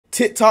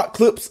TikTok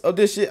clips of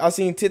this shit. I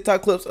seen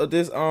TikTok clips of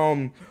this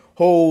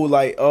whole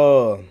like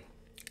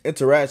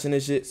interaction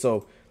and shit.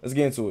 So let's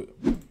get into it.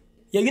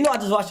 Yeah, you know I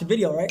just watched a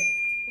video, right?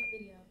 What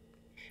video?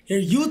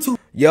 Your YouTube.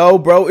 Yo,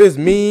 bro, it's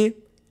me.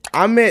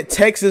 I'm at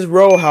Texas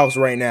Roadhouse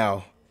right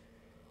now.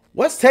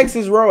 What's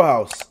Texas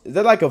Roadhouse? Is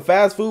that like a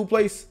fast food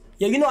place?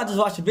 Yeah, you know I just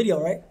watched a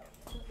video, right?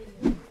 What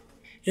video?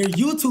 Your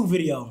YouTube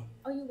video.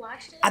 Oh, you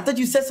watched it? I thought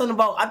you said something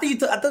about. I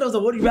thought it was a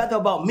would you rather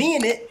about me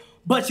in it,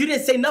 but you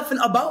didn't say nothing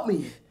about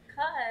me.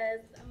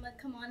 Cause I'm gonna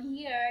come on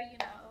here, you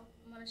know,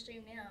 I'm on a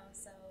stream now,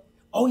 so.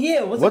 Oh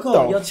yeah, what's it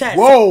called? Your chat.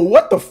 Whoa,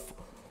 what the?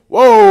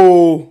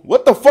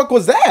 What the fuck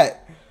was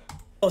that?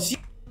 Oh,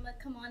 I'm gonna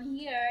come on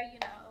here, you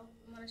know,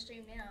 I'm on a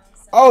stream now,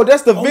 so. Oh,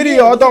 that's the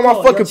video. Yeah, I thought my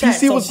your fucking chat.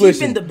 PC was so she's glitching.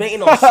 been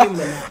debating on streaming.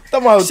 I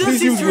thought my Should PC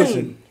she was stream?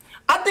 glitching.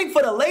 I think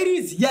for the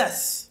ladies,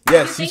 yes.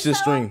 Yes, You you think should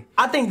so? stream.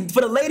 I think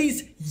for the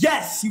ladies,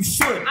 yes, you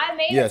should. I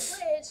made Yes. a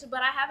Twitch,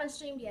 but I haven't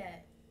streamed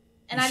yet.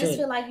 And You I just should.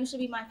 feel like you should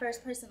be my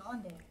first person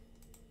on there.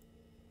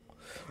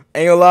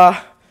 Ain't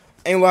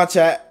gonna lie,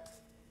 chat.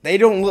 They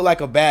don't look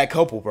like a bad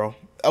couple, bro.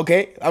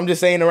 Okay, I'm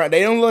just saying it right.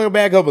 They don't look like a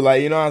bad couple,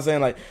 like, you know what I'm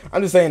saying? Like,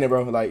 I'm just saying it,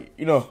 bro. Like,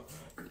 you know.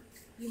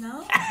 You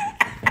know?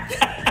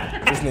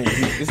 This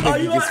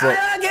nigga You gets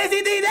fucked.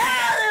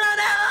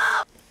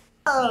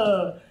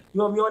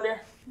 You want me on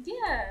there?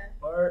 Yeah.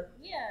 Word.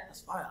 Yeah.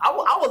 That's fine.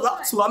 I would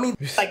love to. I mean,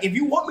 like, if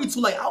you want me to,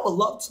 like, I would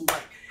love to.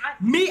 Like,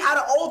 me out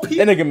of all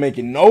people. That nigga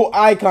making no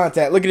eye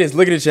contact. Look at this.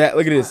 Look at the chat.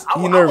 Look at this. I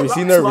He would nervous. love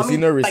He to. nervous. I He mean,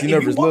 nervous. like, He if you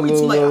nervous. want Look, me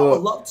to, look, like, I would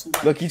look. love to.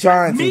 Like, Look, he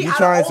trying to. me He out of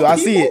trying to. all I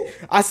see it.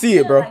 people? I see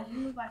it, bro. Like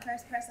you was my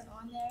first person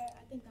on there.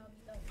 I think that would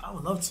be dope. I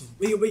would love to.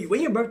 Wait,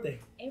 when your birthday?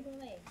 April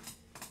 8th.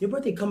 Your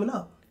birthday coming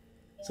up.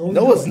 So when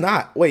No, we it's doing?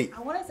 not. Wait.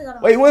 I wanted to go to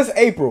Wait, when's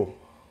April?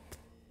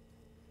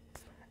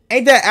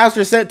 Ain't that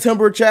after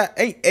September, chat?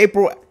 Ain't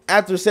April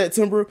after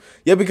September?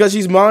 Yeah, because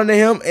she's monitoring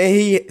him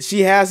and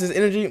she has his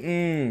energy.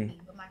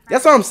 But my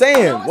That's friend- what I'm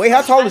saying. No, it's Wait, how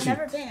not. tall is I've she?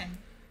 never been.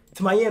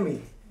 To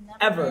Miami.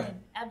 Never Ever. been.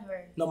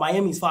 Ever. No,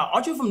 Miami's fine.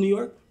 Aren't you from New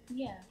York?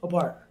 Yeah. What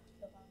part?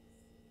 The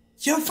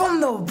Bronx. You're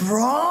from the But I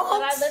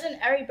Bronx? lived in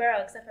every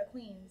borough except for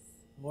Queens.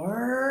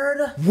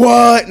 Word.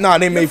 What? Nah,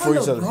 they made You're for from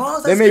each the other.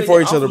 Bronx? They That's made for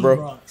crazy. each I'm other, from the bro.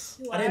 Bronx.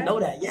 You I didn't are? know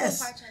that. I'm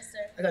Yes. from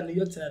Parchester. I got New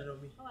York tatted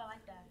on me. Oh, I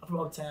like that. I'm from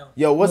Uptown.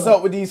 Yo, what's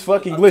up with these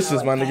fucking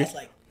glitches, my nigga?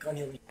 Like, Gun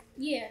Hill. You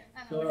Yeah, I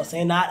know know. what I'm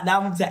saying? Now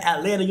I'm to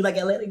Atlanta. You like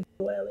Atlanta? You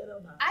go to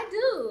Atlanta? I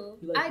do.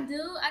 You like I it?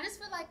 do. I just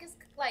feel like it's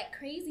like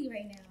crazy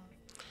right now.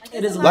 Like, It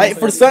it's is a lot Like of-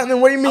 for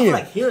something? What do you I feel mean?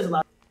 like here's a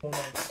lot going on.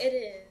 It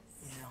is.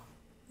 Yeah.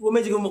 What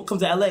made you come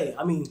to LA?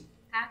 I mean,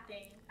 Acting.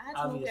 I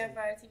had to move there for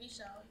a TV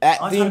show. I'm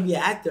trying to Acting. be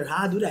an actor.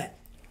 How I do that?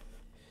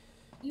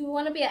 You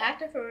want to be an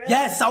actor for real?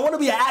 Yes, I want to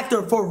be an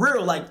actor for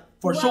real, like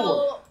for sure.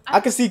 Well,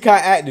 I can see Kai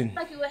acting. feel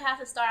like you would have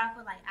to start off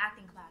with like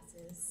acting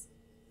classes,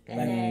 and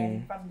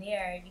then from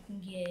there you can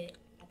get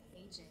an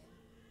agent,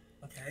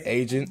 Okay.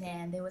 Agent. and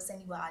then they would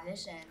send you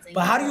auditions. And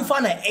But how do you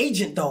find an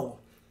agent though?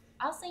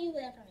 I'll send you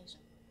the information,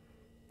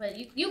 but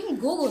you can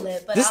Google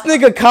it. But This I'll-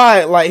 nigga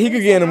Kai, like, he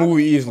could get in a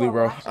movie easily,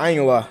 bro. I ain't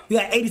gonna lie. You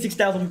got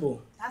 86,000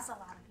 people. That's a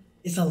lot of people.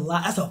 It's a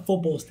lot. That's a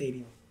football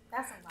stadium.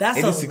 That's a lot. That's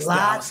a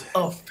 86,000.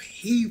 lot of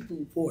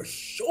people for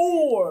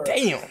sure.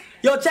 Damn.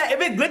 Yo, chat,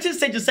 if it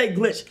glitches, just say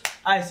glitch.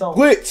 Alright, so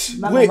Glitch.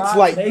 Not gonna lie,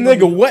 Like, they nigga,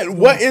 gonna be what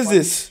doing is funny.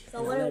 this?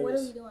 So what are we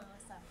doing?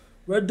 What's up?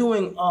 We're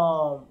doing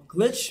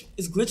glitch.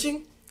 It's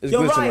glitching. It's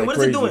Yo, glitching Ryan, like what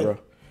crazy, is it doing? bro.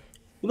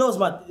 You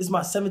know it's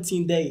my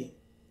 17 day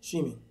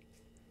streaming.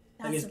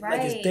 That's Like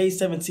right. it's day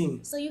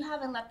 17 So you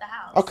haven't left the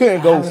house I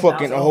couldn't I go haven't fucking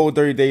found a out. whole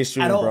 30 days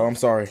stream, At all. bro. I'm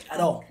sorry.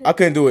 at all. I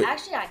couldn't do it.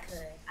 Actually, I could.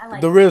 I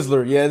like The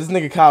Rizzler. Yeah, this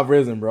nigga Kyle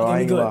Rizzler, bro.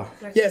 I ain't gonna lie.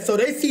 Good. Yeah, so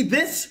they see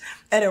this,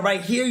 and then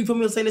right here, you feel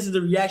me? I'm saying this is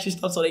the reaction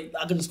stuff, so I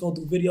can just go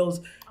through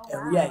videos Oh,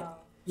 and wow. react.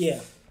 Yeah,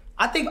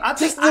 I think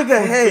This I nigga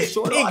think head for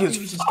sure, though, big I think as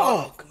you should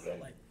start, fuck.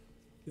 like,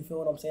 you feel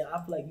what I'm saying?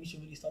 I feel like you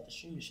should really start the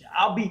streaming shit.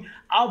 I'll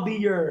be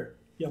your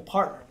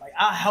partner. Like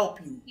I'll help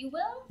you. You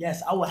will?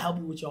 Yes, I will help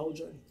you with your whole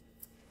journey.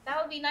 That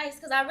would be nice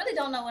because I really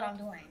don't know what I'm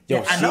doing. Yo,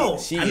 Yeah, I know,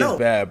 she I know. is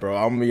bad, bro.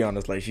 I'm gonna be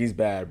honest. Like, she's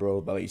bad, bro.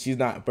 Like, she's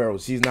not, bro.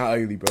 She's not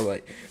ugly, bro.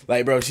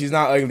 Like, bro, she's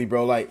not ugly,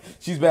 bro. Like,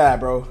 she's bad,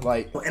 bro.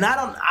 Like, And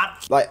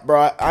like,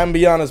 bro. I'm gonna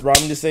be honest, bro.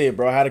 I'm just saying,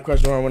 bro. I had a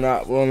crush on her when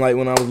I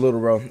was little,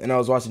 bro, and I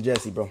was watching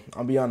Jesse, bro.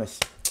 I'll be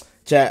honest.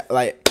 Chat,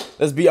 like,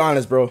 let's be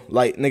honest, bro.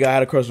 Like, nigga, I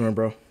had a crush on her,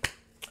 bro.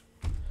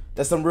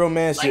 That's some real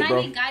man When shit, I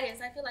bro. need guidance,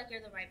 I feel like you're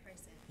the right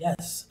person.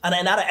 yes,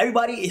 and out of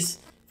everybody is,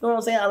 you know what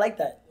I'm saying? I like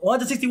that.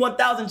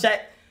 161,000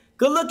 chat.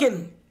 Good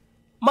looking.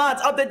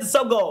 Mods, update the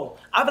sub goal.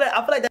 I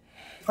feel like that's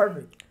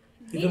perfect.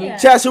 You feel me? Yeah.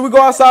 Chat, should we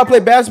go outside and play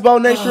basketball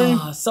next stream?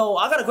 So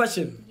I got a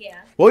question. Yeah.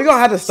 Well, we gonna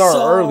have to start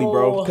So- early,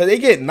 bro, cause they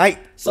get night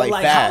So like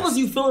how fast. was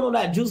you feeling on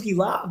that Juicy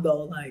live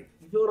though? Like,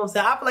 you feel what I'm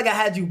saying? I feel like I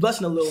had you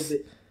blushing a little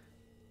bit.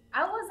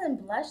 I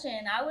wasn't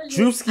blushing. I was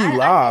Drewski just I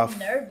laugh.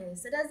 get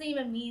nervous. It doesn't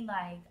even mean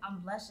like I'm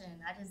blushing.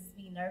 I just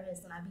be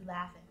nervous and I be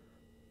laughing.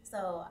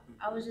 So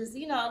I was just, a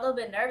little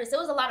bit nervous. There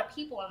was a lot of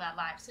people on that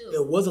live too.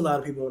 There was a lot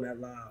of people on that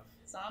live.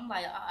 So I'm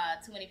like,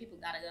 too many people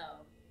gotta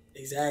go.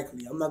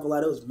 Exactly. I'm not gonna lie,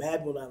 there was mad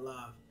people on that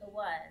live. It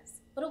was.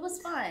 But it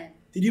was fun.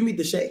 Did you meet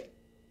the Shay? Did you meet the Shay? Did you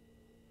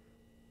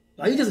meet the Shay?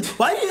 Why you just?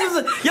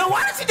 Yo,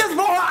 why did she just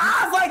roll her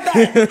eyes like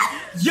that?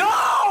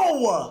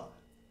 Yo.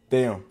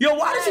 Damn. Yo,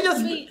 why did she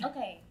just?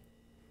 Okay.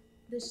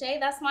 The Shay,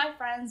 that's my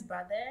friend's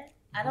brother.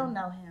 I don't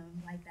know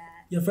him like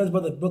that. Your friend's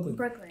brother, Brooklyn.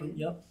 Brooklyn.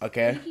 Yep.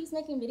 Okay. He keeps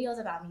making videos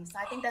about me, so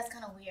I think that's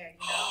kind of weird,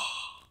 you know?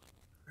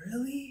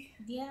 Really?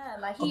 Yeah,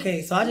 like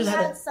Okay, so I just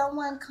had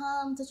someone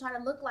come to try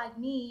to look like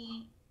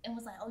me and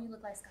was like, "Oh, you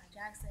look like Skai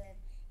Jackson."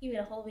 He made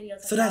a whole video.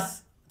 So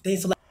that's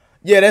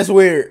Yeah, that's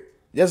weird.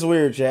 That's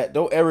weird, chat.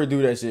 Don't ever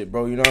do that shit,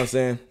 bro. You know what I'm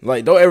saying?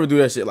 Like, don't ever do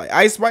that shit. Like,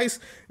 Ice Spice,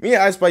 me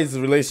and Ice Spice's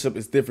relationship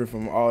is different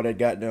from all that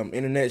goddamn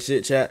internet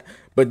shit, chat.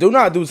 But do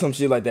not do some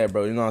shit like that,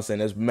 bro. You know what I'm saying?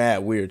 That's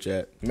mad weird,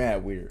 chat.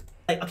 Mad weird.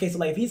 like, okay, so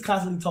like if he's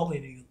constantly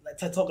talking to you,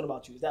 like talking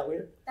about you, is that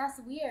weird? That's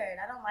weird.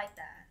 I don't like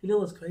that. You know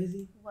what's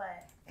crazy? What?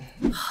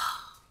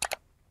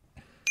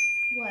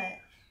 What?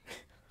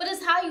 But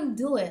it's how you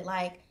do it.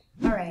 Like,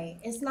 all right,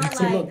 it's not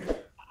So like. look,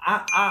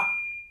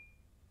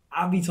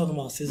 I be talking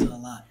about SZA a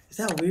lot. Is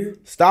that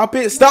weird? Stop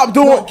it. Stop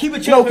doing. No, keep it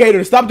No, transparent.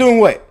 Cater. Stop doing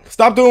what?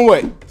 Stop doing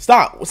what?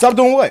 Stop. Stop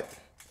doing what?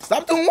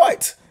 Stop doing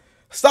what?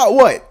 Stop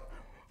what?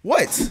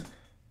 What?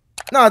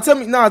 Nah, tell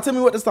me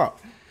what to stop.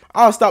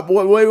 I'll stop.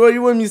 What do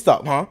you want me to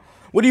stop, huh?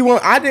 What do you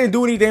want? I didn't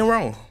do anything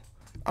wrong.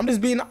 I'm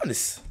just being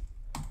honest.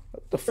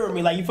 You feel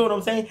me? Like, you feel what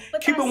I'm saying?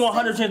 But Keep it that's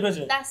 100 SZA.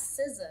 transmission. That's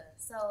SZA.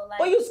 So like.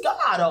 Well, you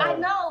Sky though. I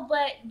know,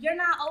 but you're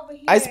not over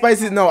here. Ice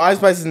Spice is Ice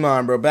Spice is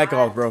mine, bro. Back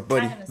off, bro,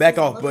 buddy. Back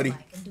off, buddy. Like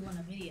and doing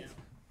a video.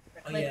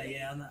 Oh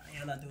yeah, I'm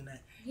not doing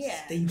that. Yeah.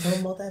 Then you told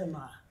him about that or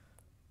not?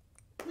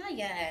 Not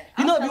yet.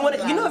 You know, if you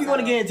want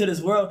to get into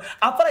this world,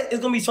 I feel like it's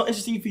gonna be so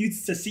interesting for you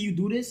to see you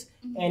do this,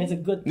 and it's a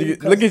good thing.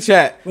 Nigga, look at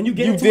chat. When you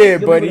get you into did, it, you'll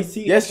be buddy. able to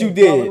see, Yes, okay, you I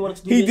did. really wanted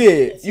to do He this.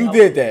 did. Yes, You I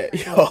did was- that.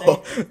 you know what I'm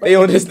Yo, saying? they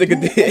on this Like,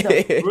 nigga you end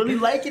up did. really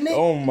liking it.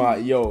 Oh my,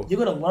 yo.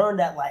 You're gonna learn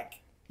that like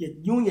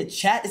you and your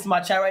chat. This is my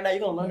chat right now. You're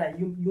gonna learn that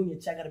you and your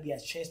chat gotta be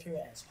as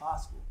transparent as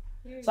possible.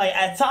 It's like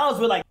at times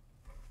we're like.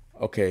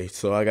 Okay,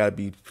 so I gotta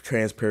be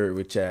transparent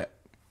with chat.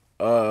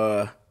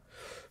 I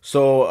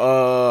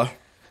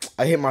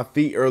hit my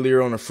feet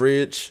earlier on the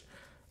fridge.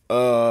 You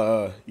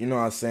know what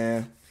I'm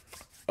saying?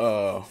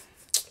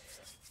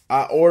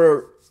 I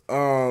ordered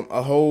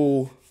a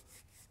whole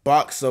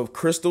box of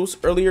crystals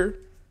earlier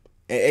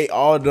and ate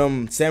all of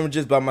them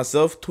sandwiches by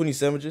myself, 20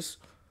 sandwiches.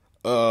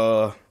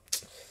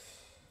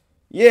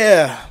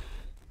 Yeah.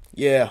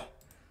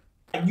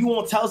 You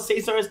won't say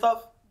certain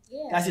stuff.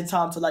 Yeah. That's your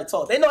time to like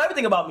talk. They know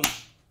everything about me.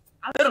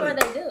 I'm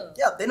Literally. sure they do.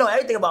 Yeah, they know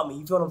everything about me.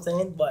 You feel what I'm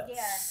saying? But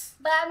Yeah.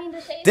 But I mean,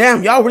 the Shay.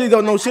 Damn, y'all really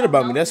don't know like, shit I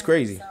about me. know That's him,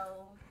 crazy. So.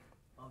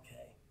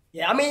 okay.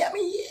 Yeah, I mean,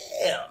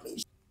 yeah.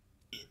 Shit.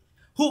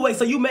 Who? Wait.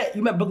 So you met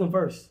Brooklyn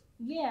first?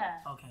 Yeah.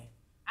 Okay.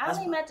 I That's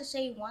only fine. met the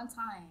Shay one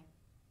time.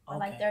 For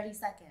like Okay. 30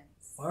 seconds.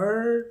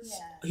 Words.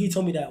 Yeah. He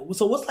told me that.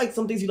 So what's like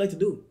some things you like to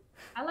do?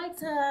 I like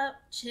to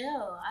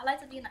chill. I like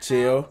to be in the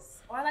Chill. house.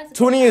 Or I like to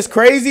 20 is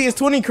crazy. Is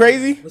 20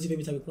 crazy? What's your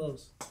favorite type of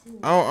clothes?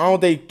 I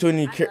don't think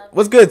 20. I love-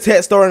 What's good?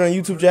 Tet starting on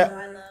YouTube, chat.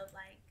 I love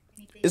like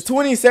anything. Is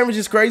 20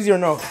 sandwiches crazy or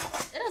no?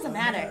 It doesn't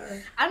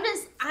matter.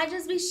 I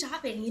just be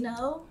shopping, you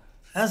know.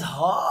 That's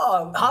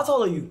hard. How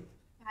tall are you?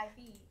 5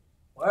 feet.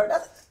 Word.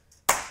 That's.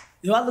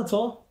 Do I look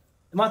tall?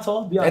 Am I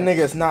tall? Be That honest.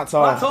 nigga's not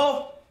Am I tall.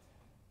 tall?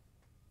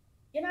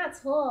 You're not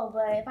tall,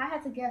 but if I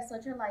had to guess,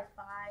 what you're like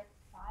 5'6".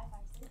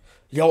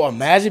 Yo,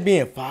 imagine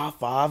being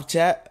 5'5",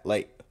 chat.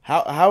 Like,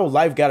 how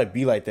life gotta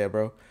be like that,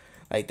 bro?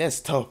 Like, that's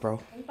tough, bro.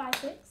 Are you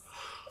 5'6"?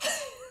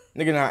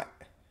 Nigga not.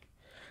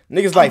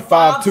 Niggas like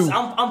 5'2".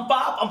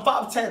 I'm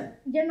 5'10".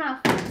 You're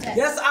not 5'10".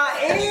 Yes, I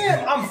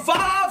am. I'm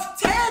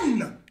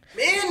 5'10".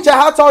 Man. Chat,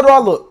 how tall do I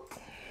look?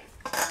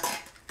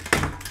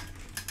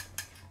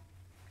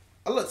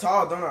 I look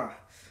tall, don't I?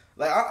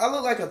 Like, I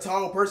look like a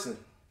tall person.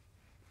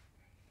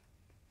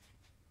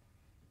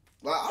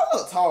 Like, I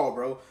look tall,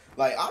 bro.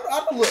 Like,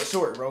 I don't look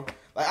short, bro.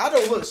 Like, I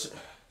don't look short.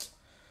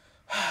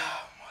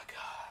 Oh, my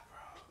God,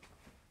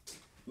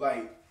 bro.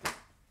 Like,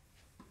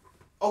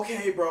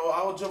 okay, bro,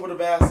 I'll dribble the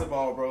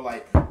basketball, bro.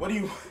 Like, what do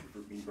you want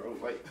from me, bro?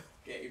 Like,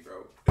 okay,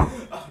 bro.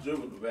 I'll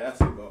dribble the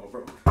basketball,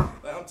 bro.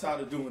 Like, I'm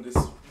tired of doing this.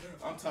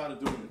 I'm tired of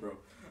doing it, bro.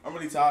 I'm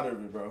really tired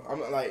of it, bro. I'm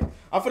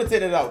finna take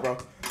that out, bro.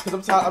 Because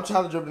I'm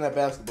tired of dribbling that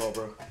basketball,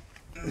 bro.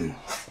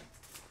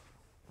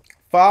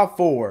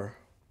 5'4".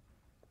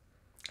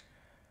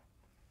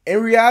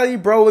 In reality,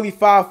 bro, really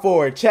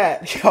 5'4".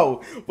 Chat,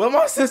 yo, what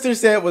my sister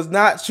said was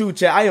not true,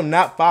 chat. I am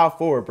not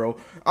 5'4", bro.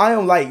 I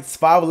am like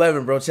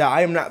 5'11", bro, chat.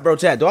 I am not, bro,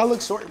 chat. Do I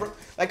look short, bro?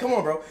 Like, come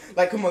on, bro.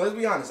 Like, come on, let's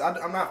be honest.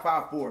 I'm not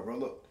 5'4", bro.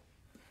 Look.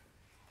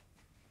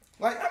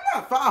 Like, I'm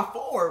not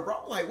 5'4", bro.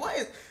 Like, what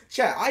is...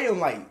 Chat, I am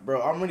like,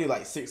 bro, I'm really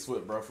like 6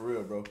 foot, bro, for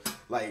real, bro.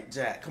 Like,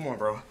 Jack, come on,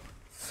 bro.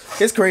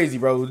 It's crazy,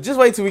 bro. Just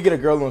wait till we get a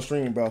girl on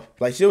stream, bro.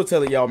 Like, she'll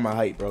tell y'all my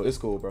height, bro. It's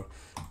cool, bro.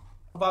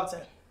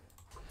 5'10".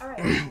 All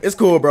right. It's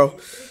cool, bro.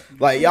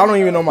 Like, y'all don't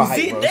even know my height,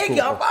 See, bro. It's thank cool,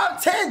 you. bro. I'm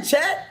 5'10",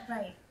 chat.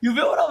 Right. You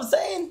feel what I'm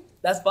saying?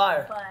 That's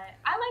fire. But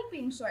I like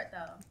being short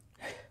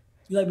though.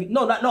 You like me?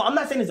 No, I'm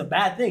not saying it's a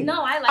bad thing.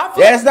 No, I like.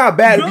 Yeah, it's not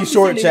bad to Girls be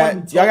short, saying they want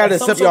chat. to be Y'all tall. gotta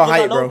Like, accept some y'all girls I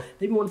height, know, bro.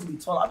 They be wanting to be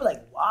tall. I'd be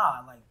like,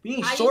 wow, like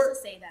being I short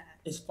used to say that.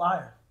 is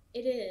fire.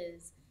 It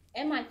is.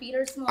 And my feet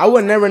are small. I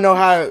would never know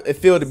how it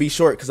feel to be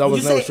short because I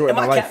was never short in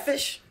my life.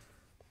 Catfish?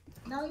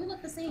 No, you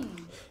look the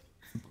same.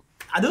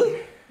 I do?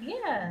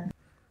 Yeah.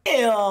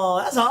 Damn,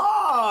 that's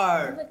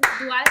hard. Do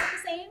I look the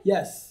same?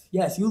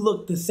 Yes, you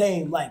look the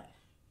same. Like,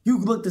 you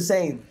look the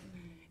same.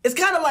 It's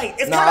kind of like,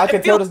 I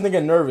can tell this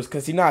nigga nervous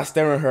because he not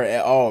staring at her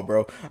at all,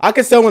 bro. I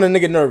can tell when a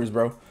nigga nervous,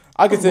 bro.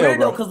 I can tell,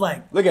 bro. Cause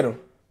like, look at him.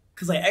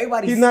 Cause like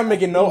everybody. He's not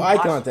making no eye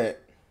contact.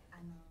 I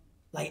know.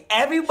 Like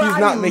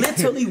everybody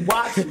literally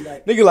watching.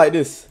 Like, nigga like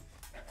this.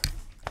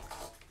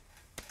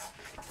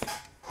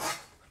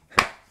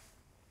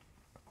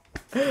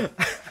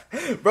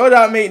 Bro,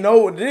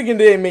 nigga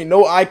didn't make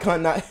no eye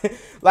contact.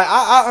 Like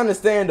I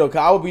understand though, cause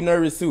I would be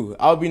nervous too.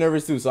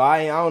 So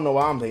I don't know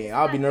why I'm playing.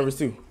 I'll be nervous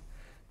too.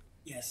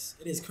 Yes,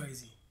 it is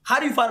crazy. How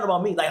do you find out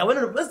about me? Like,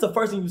 what's the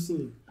first thing you've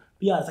seen?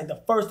 Be honest, like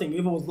the first thing. If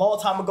it was a long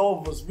time ago,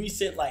 if it was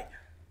recent, like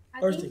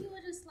first I think thing. you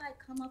would just like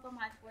come up on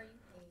my For You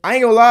page. I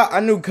ain't gonna lie, I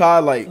knew Kai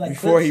like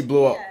before he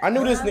blew up. Yeah, I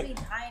knew this nigga,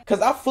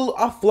 cause I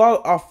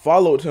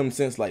followed him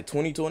since like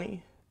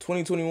 2020,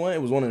 2021.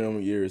 It was one of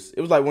them years.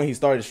 It was like when he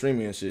started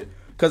streaming and shit.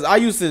 Cause I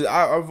used to,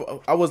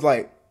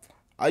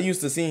 I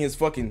used to seeing his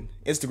fucking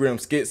Instagram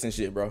skits and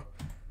shit, bro.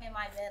 In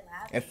my bed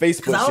laughing. And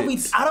Facebook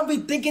shit. I don't be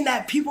thinking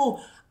that people.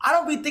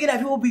 Be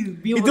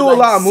He able do to, a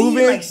lot of see,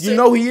 moving. like, You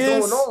know he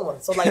going is.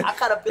 on. So like I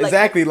kind of feel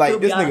exactly like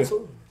this be nigga.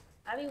 too.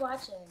 I be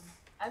watching.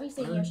 I be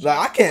seeing your shit. Like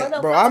I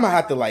can't, bro. I'm gonna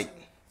have to like.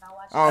 I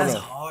don't That's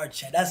know. hard,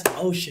 chat. That's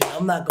motion.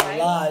 I'm not gonna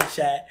lie,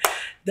 chat.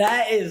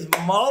 That is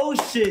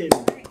motion.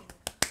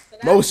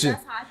 Motion.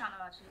 That's how I found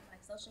out you,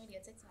 like social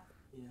media, TikTok.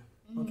 Yeah.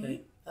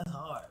 Okay. That's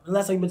hard.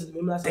 Last time you mentioned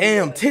me.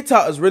 Damn,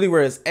 TikTok is really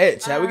where it's at,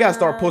 chat. We gotta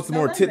start posting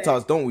more November.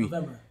 TikToks, don't we?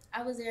 November.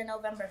 I was there in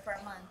November for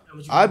a month.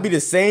 I'd be the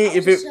same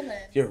if it. Chilling.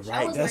 You're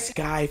right. That's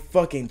Skai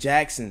fucking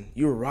Jackson.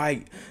 You're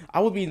right. I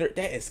would be. That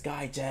is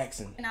Skai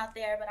Jackson. Out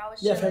there, but I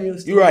was Yeah, chilling.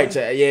 family. You're right,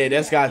 chat. Yeah,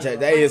 that's Skai Jackson.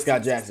 That is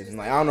Skai Jackson.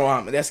 Like I don't know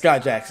how. That's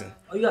Skai Jackson.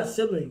 Oh, you got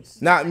siblings?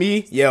 Not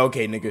me. Yeah,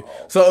 okay, nigga.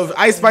 So if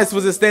Ice Spice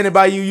was standing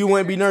by you, you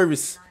wouldn't be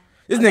nervous.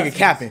 This nigga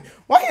capping.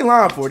 Why you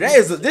lying for?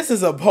 This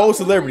is a whole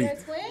celebrity. You're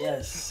a twin?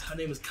 Yes. Her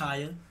name is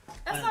Kaya.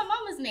 That's my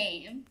mama's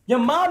name. Your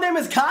mom name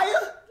is Kaya?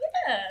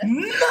 Yeah.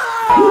 No!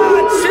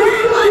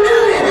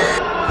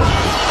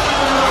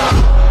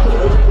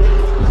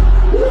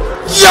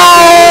 Yo!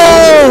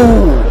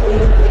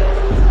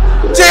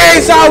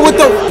 James out with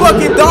the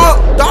fucking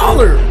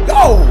dollar.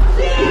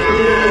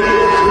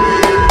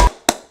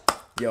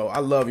 Yo, I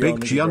love y'all.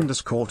 Big G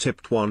 _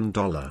 tipped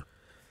 $1.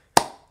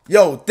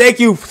 Yo, thank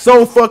you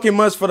so fucking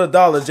much for the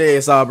dollar,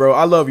 JSI, bro.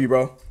 I love you,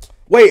 bro.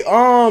 Wait,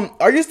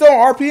 are you still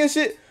on RP and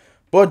shit?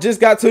 But just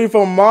got 20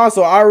 from mom,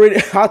 so I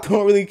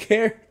don't really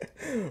care,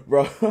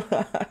 bro.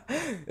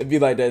 It'd be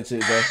like that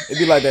shit, bro. It'd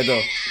be like that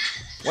though.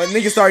 When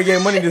niggas start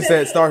getting money, just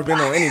start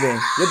spending on anything.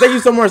 Yo, thank you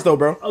so much though,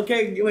 bro.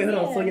 Okay, wait,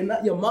 hold on. So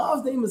your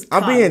mom's name is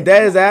Kaya. I'm being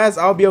dad's ass.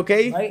 I'll be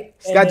okay. Right?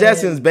 Scott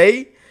Jackson's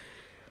babe.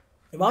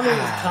 Your mom's name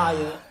is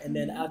Kaya, and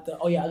then after,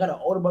 I got an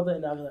older brother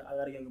and I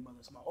got a younger brother.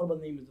 So my older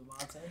brother's name is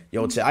Devontae.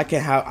 Yo, chat,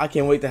 I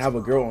can't wait to have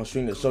a girl on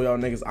stream to show y'all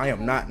niggas I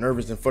am not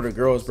nervous in front of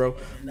girls, bro.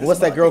 And what's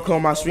that girl call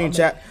my stream,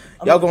 chat?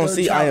 Y'all gonna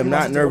see I am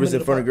not nervous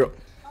in front of girls.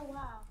 Oh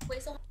wow.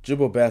 Wait, so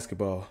Dribble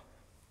basketball.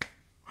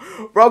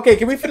 Bro, okay,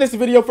 can we finish the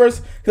video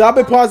first? Because I've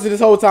been pausing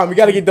this whole time. We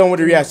got to get done with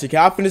the reaction. Can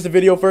I finish the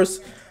video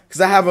first? Because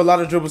I have a lot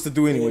of dribbles to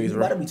do anyways, You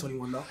bro. gotta be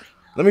 21 though.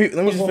 Let me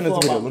just finish the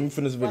video. Let me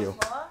finish the video.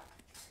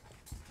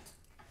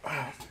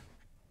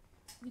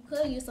 you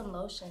could use some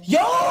lotion. Yo!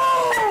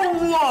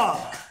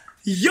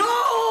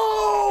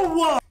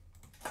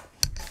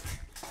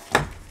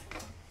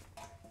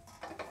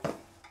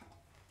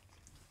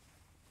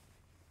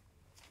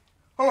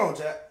 Hold on,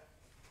 chat.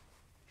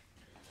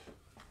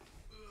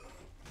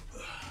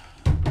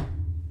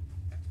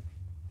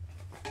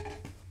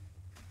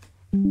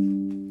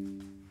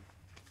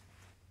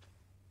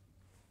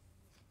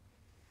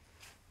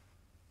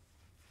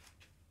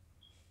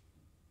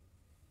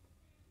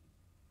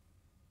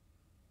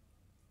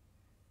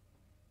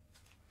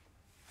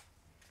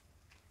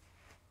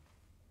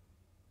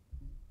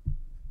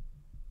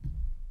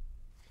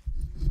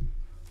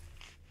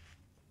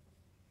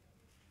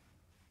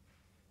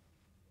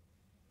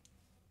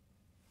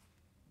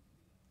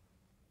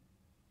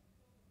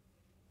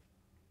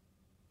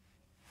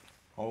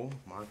 Oh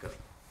my god.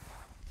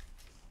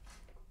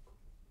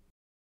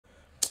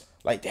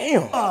 Like,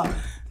 damn.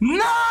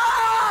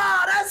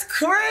 Nah, that's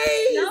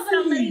crazy. No, but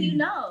I'm letting you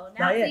know.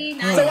 Now, see,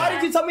 now So why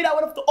did you tell me that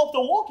off the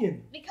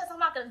walk-in? Because I'm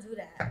not gonna do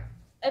that.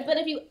 But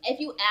if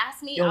you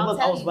ask me, Yo, I'll look,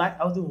 tell you.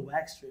 I was doing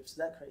wax strips. Is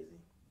that crazy?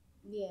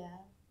 Yeah.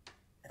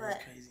 That's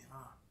But crazy,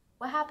 huh?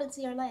 what happened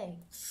to your leg?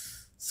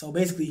 So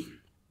basically,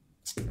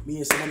 me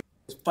and someone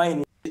was fighting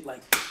and shit,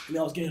 like, I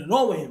was getting it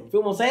on with him.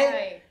 Feel what I'm saying?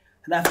 Right.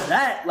 And after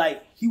that,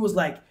 like, he was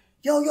like,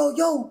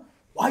 yo,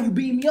 why you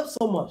beating me up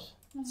so much?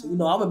 So,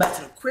 I went back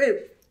to the crib.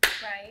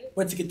 Right.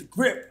 Went to get the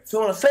grip.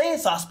 Feel what I'm saying?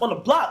 So I spun the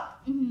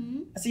block.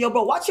 I said, yo,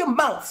 bro, watch your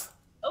mouth.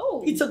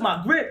 Oh. He took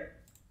my grip,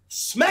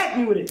 smacked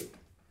me with it.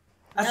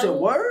 I said,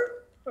 word?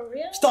 For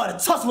real? Started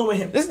tussling with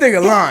him. This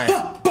nigga lying.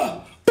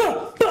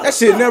 That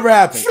shit never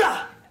happened.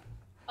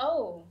 Oh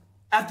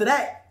After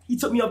that, he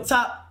took me up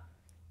top,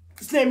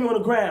 slammed me on the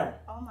ground.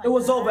 Oh my It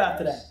was gosh. over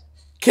after that.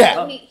 Cap.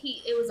 So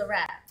it was a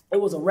wrap. It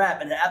was a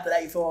wrap, and then after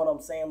that, you feel what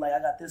I'm saying? Like, I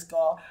got this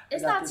car.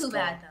 It's not too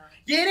bad though.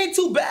 Yeah, it ain't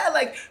too bad.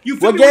 Like, you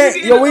feel Well, me? gang, When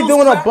you get yo, in we those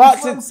doing a scraps, you feel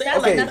boxing- what I'm saying?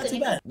 okay. Like, not too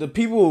bad. The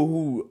people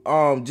who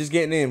just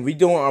getting in, we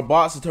doing our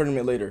boxing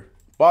tournament later.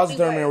 Boxing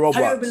tournament in Have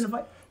you ever been in a Roblox.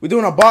 fight? We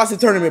doing a boxing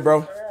tournament,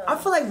 bro. I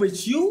feel like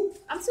with you,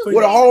 I'm too With a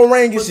big. whole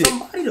ring and for shit.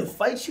 somebody to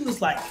fight you,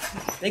 it's like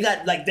they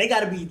gotta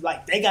be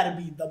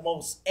the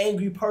most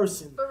angry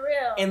person For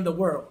real. in the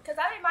world. Because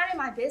I be minding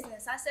my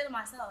business. I said to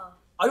myself,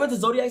 Are you into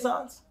zodiac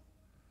signs?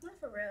 not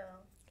for real.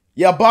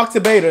 Yeah,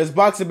 boxing beta. It's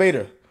boxing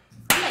beta.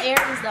 I'm an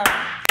Aries though.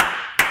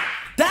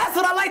 That's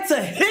what I like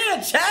to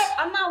hear, chat.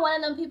 I'm not one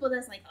of them people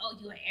that's like, oh,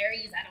 you an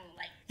Aries. I don't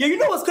like. Yeah, you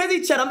know what's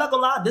crazy, chat? I'm not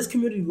gonna lie, this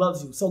community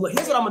loves you. So look,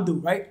 here's what I'm gonna do,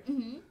 right?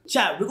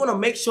 Chat, we're gonna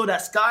make sure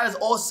that Skai is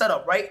all set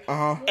up, right?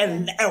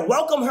 And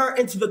welcome her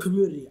into the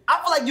community.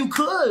 I feel like you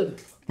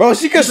could. Bro,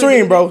 she could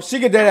stream, bro. She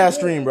could dead ass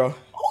stream, bro.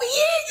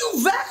 Oh yeah,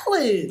 you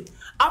valid.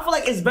 I feel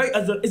like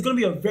it's gonna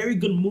be a very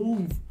good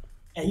move,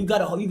 and you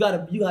gotta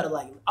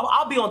like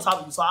I'll be on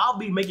top of you, so I'll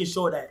be making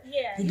sure that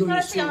Yeah, you you do your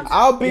gotta stay on streams. top.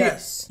 I'll be.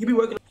 Yes, you be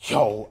working.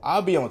 Yo,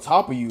 I'll be on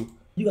top of you.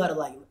 You gotta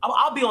like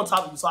I'll be on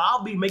top of you, so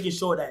I'll be making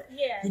sure that Yeah,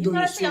 you you do your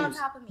gotta stay on streams.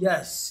 top of me.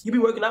 Yes, you be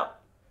working out.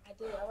 I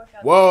do. I work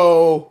out.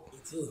 Whoa. Me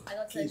too. I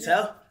go to Can you the gym.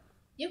 tell?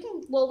 You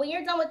can. Well, when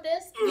you're done with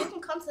this, you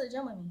can come to the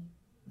gym with me.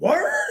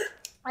 Word?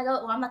 I go.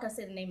 Well, I'm not gonna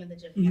say the name of the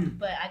gym,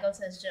 but I go to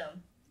this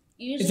gym.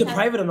 You usually Is it have-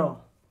 private or no?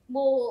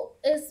 Well,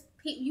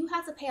 you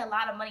have to pay a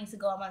lot of money to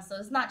go on one, so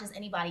it's not just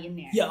anybody in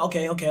there. Yeah.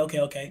 Okay.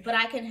 But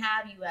I can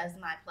have you as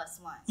my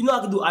 +1. You know I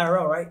can do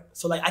IRL, right?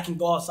 So like I can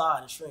go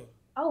outside and stream.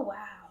 Oh wow.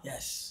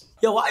 Yes.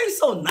 Yo, why are you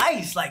so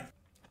nice? Like,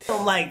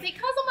 I'm like,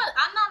 Because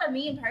I'm not a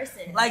mean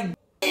person.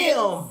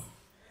 damn.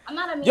 I'm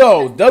not a mean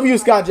Yo, person. W.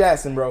 Scott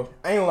Jackson, bro.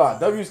 I ain't gonna lie.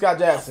 W. Scott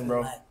Jackson,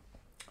 bro.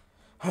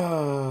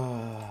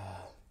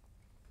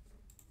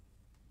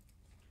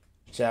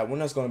 Chat, when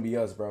that's gonna be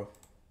us, bro?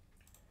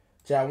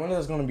 Chat, when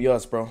is gonna be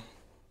us, bro?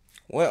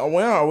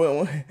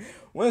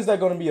 When is that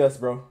gonna be us,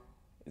 bro?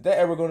 Is that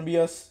ever gonna be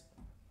us?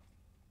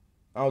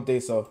 I don't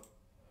think so.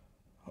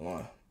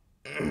 Hold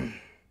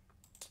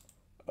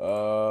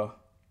on.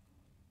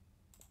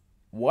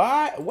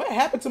 Why? What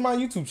happened to my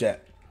YouTube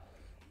chat?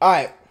 All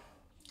right,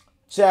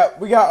 chat.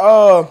 We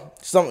got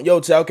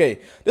chat. Okay,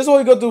 this is what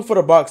we gonna do for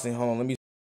the boxing. Hold on, let me.